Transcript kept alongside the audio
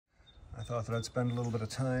thought that I'd spend a little bit of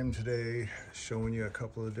time today showing you a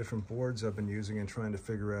couple of different boards I've been using and trying to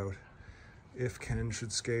figure out if Ken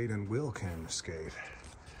should skate and will Ken skate.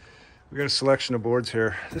 We got a selection of boards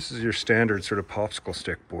here. This is your standard sort of popsicle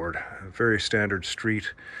stick board, a very standard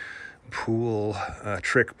street pool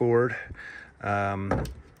trick board. And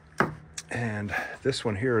this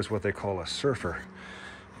one here is what they call a surfer.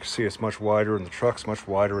 You can see it's much wider in the trucks, much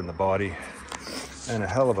wider in the body, and a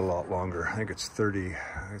hell of a lot longer. I think it's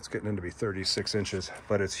getting into be 36 inches,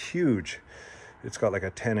 but it's huge. It's got like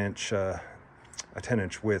a 10-inch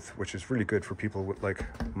width, which is really good for people with like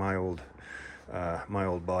my old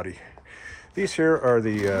body. These here are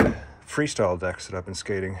the freestyle decks that I've been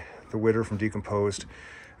skating. The Widder from Decomposed,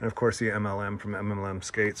 and of course the MLM from MLM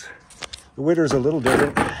Skates. The Widder is a little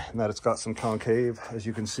different in that it's got some concave, as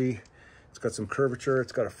you can see. It's got some curvature.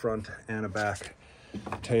 It's got a front and a back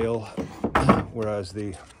tail, whereas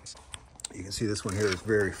you can see this one here is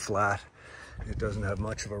very flat. It doesn't have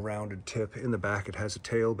much of a rounded tip. In the back it has a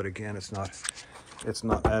tail, but again it's not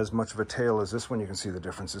as much of a tail as this one. You can see the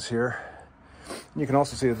differences here. And you can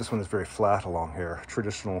also see that this one is very flat along here.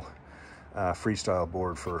 Traditional freestyle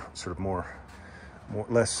board for sort of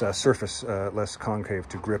less surface, less concave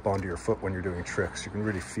to grip onto your foot when you're doing tricks. You can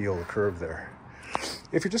really feel the curve there.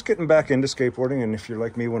 If you're just getting back into skateboarding, and if you're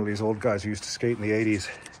like me, one of these old guys who used to skate in the 80s,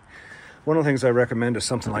 one of the things I recommend is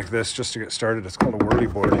something like this just to get started. It's called a whirly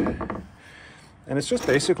board. And it's just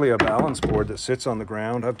basically a balance board that sits on the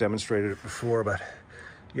ground. I've demonstrated it before, but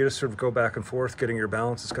you just sort of go back and forth getting your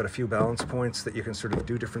balance. It's got a few balance points that you can sort of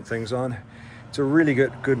do different things on. It's a really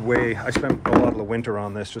good way. I spent a lot of the winter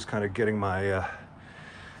on this, just kind of getting my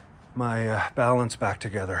balance back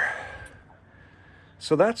together.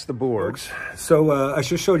 So that's the boards. So I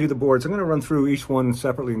just showed you the boards. I'm going to run through each one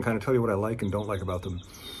separately and kind of tell you what I like and don't like about them.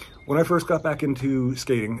 When I first got back into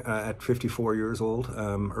skating at 54 years old,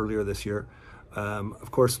 earlier this year, of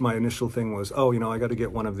course my initial thing was, oh, I got to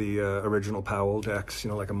get one of the original Powell decks,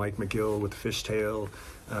 like a Mike McGill with a fishtail,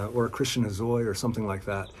 or a Christian Hazoy or something like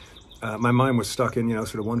that. My mind was stuck in,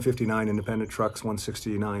 sort of 159 independent trucks,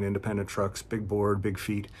 169 independent trucks, big board, big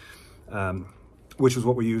feet, which was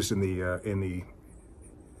what we used in the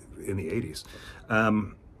 80s.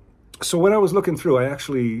 So when I was looking through,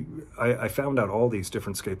 I found out all these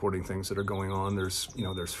different skateboarding things that are going on. There's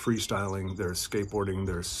freestyling, there's skateboarding,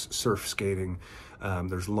 there's surf skating,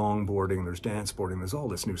 there's longboarding, there's dance boarding, there's all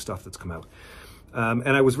this new stuff that's come out. And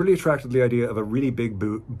I was really attracted to the idea of a really big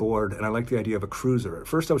board, and I like the idea of a cruiser. At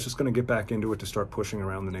first I was just going to get back into it to start pushing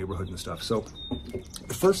around the neighborhood and stuff. So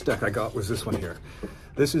the first deck I got was this one here.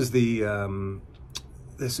 This is the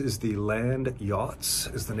Land Yachts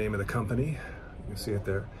is the name of the company. You can see it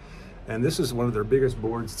there. And this is one of their biggest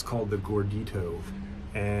boards. It's called the Gordito.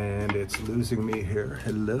 And it's losing me here.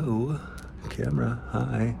 Hello, camera.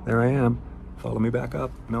 Hi, there I am. Follow me back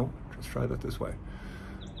up. No, let's try that this way.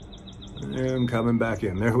 And coming back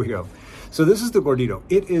in. There we go. So this is the Gordito.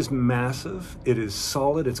 It is massive. It is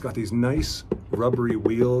solid. It's got these nice rubbery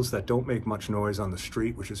wheels that don't make much noise on the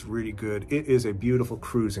street, which is really good. It is a beautiful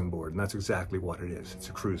cruising board, and that's exactly what it is. It's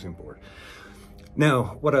a cruising board.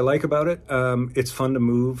 Now, what I like about it, it's fun to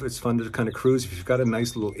move. It's fun to kind of cruise. If you've got a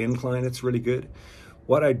nice little incline, it's really good.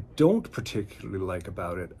 What I don't particularly like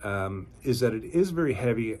about it is that it is very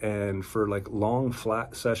heavy, and for like long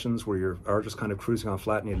flat sessions where you are just kind of cruising on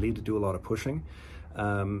flat and you need to do a lot of pushing,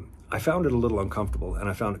 I found it a little uncomfortable, and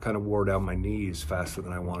I found it kind of wore down my knees faster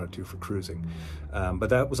than I wanted to for cruising. But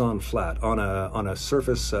that was on flat. On a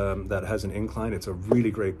surface that has an incline, it's a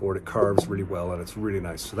really great board. It carves really well, and it's really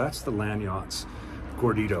nice. So that's the Land Yachts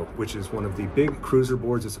Gordito, which is one of the big cruiser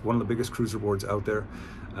boards. It's one of the biggest cruiser boards out there.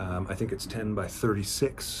 I think it's 10 by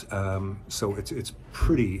 36, so it's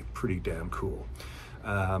pretty damn cool.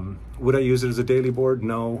 Would I use it as a daily board?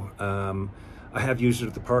 No. I have used it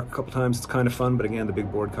at the park a couple times. It's kind of fun, but again, the big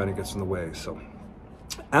board kind of gets in the way. So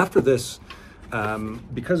after this,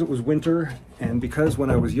 because it was winter, and because when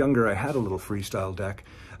I was younger I had a little freestyle deck,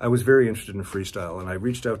 I was very interested in freestyle, and I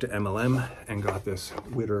reached out to MLM and got this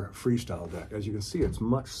Widder freestyle deck. As you can see, it's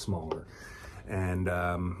much smaller, and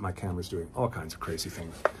my camera's doing all kinds of crazy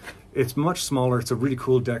things. It's much smaller. It's a really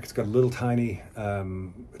cool deck. It's got a little tiny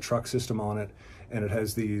truck system on it, and it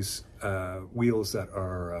has these wheels that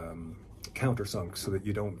are countersunk so that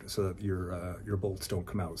your bolts don't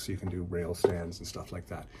come out, so you can do rail stands and stuff like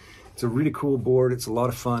that. It's a really cool board. It's a lot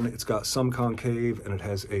of fun. It's got some concave, and it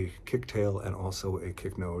has a kick tail and also a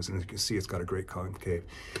kick nose, and as you can see, it's got a great concave.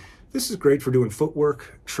 This is great for doing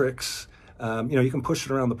footwork, tricks. You can push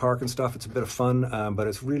it around the park and stuff. It's a bit of fun, but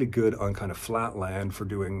it's really good on kind of flat land for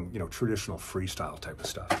doing, traditional freestyle type of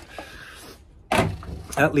stuff.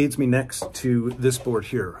 that leads me next to this board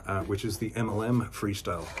here, which is the MLM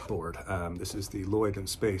Freestyle board. This is the Lloyd in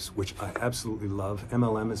Space, which I absolutely love.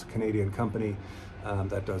 MLM is a Canadian company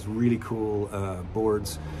that does really cool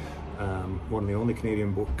boards. One of the only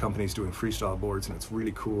Canadian companies doing freestyle boards, and it's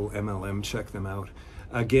really cool. MLM, check them out.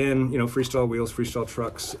 Again, you know, freestyle wheels, freestyle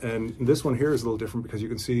trucks, and this one here is a little different because you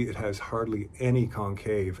can see it has hardly any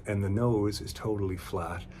concave, and the nose is totally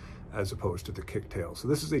flat as opposed to the kicktail. So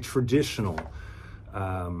this is a traditional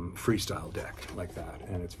freestyle deck like that,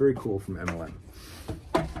 and it's very cool from MLM.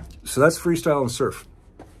 So that's freestyle and surf.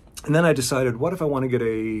 And then I decided, what if I want to get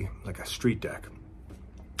a street deck?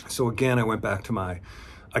 So again, I went back to I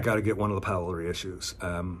got to get one of the Powell reissues.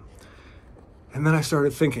 And then I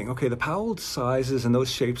started thinking, okay, the Powell sizes and those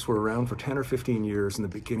shapes were around for 10 or 15 years in the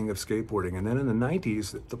beginning of skateboarding. And then in the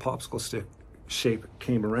 90s, the popsicle stick shape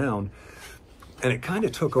came around and it kind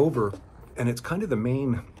of took over, and it's kind of the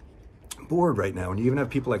main board right now. And you even have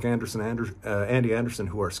people like Andy Anderson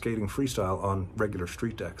who are skating freestyle on regular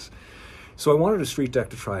street decks. So I wanted a street deck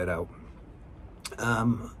to try it out.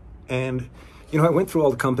 And you know, I went through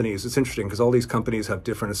all the companies. It's interesting because all these companies have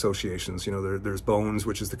different associations. You know, there's Bones,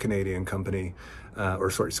 which is the Canadian company,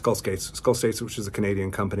 Skull Skates, which is the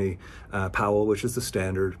Canadian company, Powell, which is the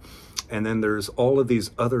standard. And then there's all of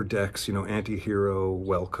these other decks, you know, Anti-Hero,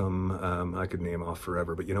 Welcome, I could name off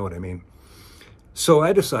forever, but you know what I mean. So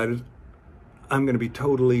I decided I'm going to be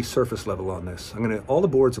totally surface level on this. All the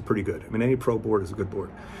boards are pretty good. I mean, any pro board is a good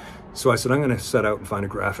board. So I said, I'm going to set out and find a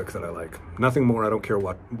graphic that I like. Nothing more, I don't care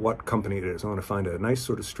what company it is. I want to find a nice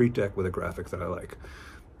sort of street deck with a graphic that I like.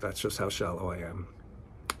 That's just how shallow I am.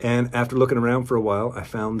 And after looking around for a while, I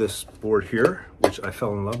found this board here, which I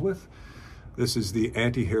fell in love with. This is the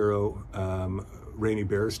Anti-Hero Rainy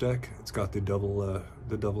Bears deck. It's got the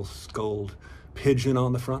double skulled pigeon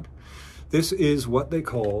on the front. This is what they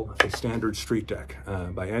call a standard street deck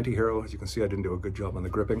by Anti-Hero. As you can see, I didn't do a good job on the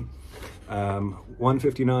gripping.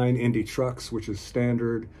 159 Indy trucks, which is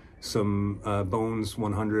standard. Some Bones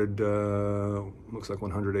 100, looks like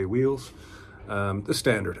 100A wheels. The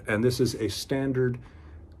standard. And this is a standard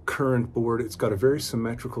current board. It's got a very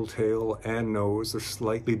symmetrical tail and nose. They're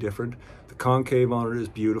slightly different. The concave on it is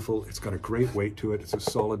beautiful. It's got a great weight to it. It's a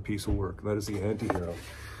solid piece of work. That is the Anti-Hero.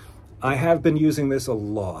 I have been using this a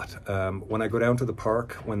lot. When I go down to the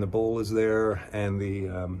park, when the bowl is there and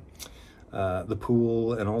the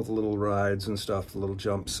pool and all the little rides and stuff, the little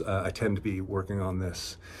jumps, I tend to be working on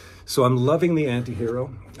this. So I'm loving the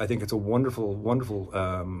Anti-Hero. I think it's a wonderful, wonderful,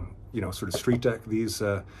 you know, sort of street deck. These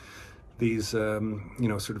you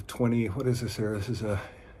know, sort of 20, what is this here? This is a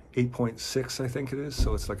 8.6, I think it is.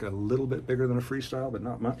 So it's like a little bit bigger than a freestyle, but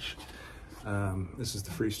not much. This is the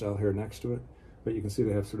freestyle here next to it. But you can see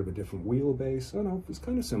they have sort of a different wheelbase. Oh no, it's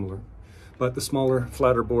kind of similar. But the smaller,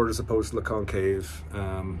 flatter board as opposed to the concave,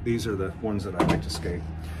 these are the ones that I like to skate.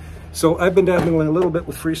 So I've been dabbling a little bit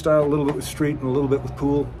with freestyle, a little bit with street, and a little bit with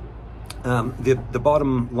pool. The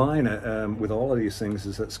bottom line with all of these things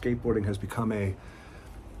is that skateboarding has become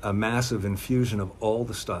a massive infusion of all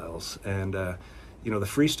the styles. And you know, the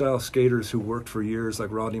freestyle skaters who worked for years,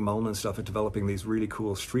 like Rodney Mullen and stuff, at developing these really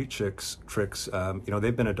cool street tricks, you know,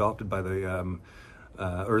 they've been adopted by the,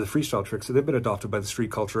 or the freestyle tricks, so they've been adopted by the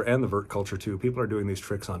street culture and the vert culture too. People are doing these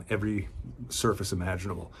tricks on every surface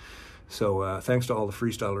imaginable. So thanks to all the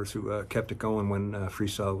freestylers who kept it going when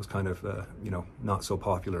freestyle was kind of, you know, not so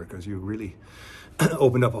popular, because you really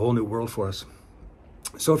opened up a whole new world for us.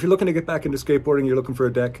 So if you're looking to get back into skateboarding, you're looking for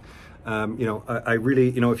a deck, you know, I really,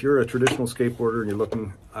 you know, if you're a traditional skateboarder and you're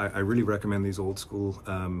looking, I really recommend these old school,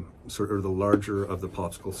 sort of the larger of the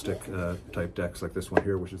popsicle stick type decks like this one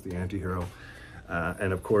here, which is the Anti-Hero.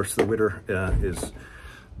 And of course the winner is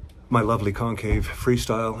my lovely concave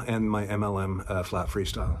freestyle and my MLM flat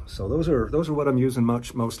freestyle. So those are what I'm using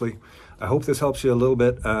mostly. I hope this helps you a little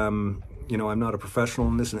bit. You know, I'm not a professional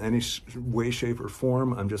in this in any way, shape, or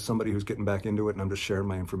form. I'm just somebody who's getting back into it, and I'm just sharing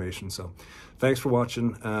my information. So thanks for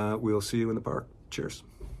watching. We'll see you in the park. Cheers.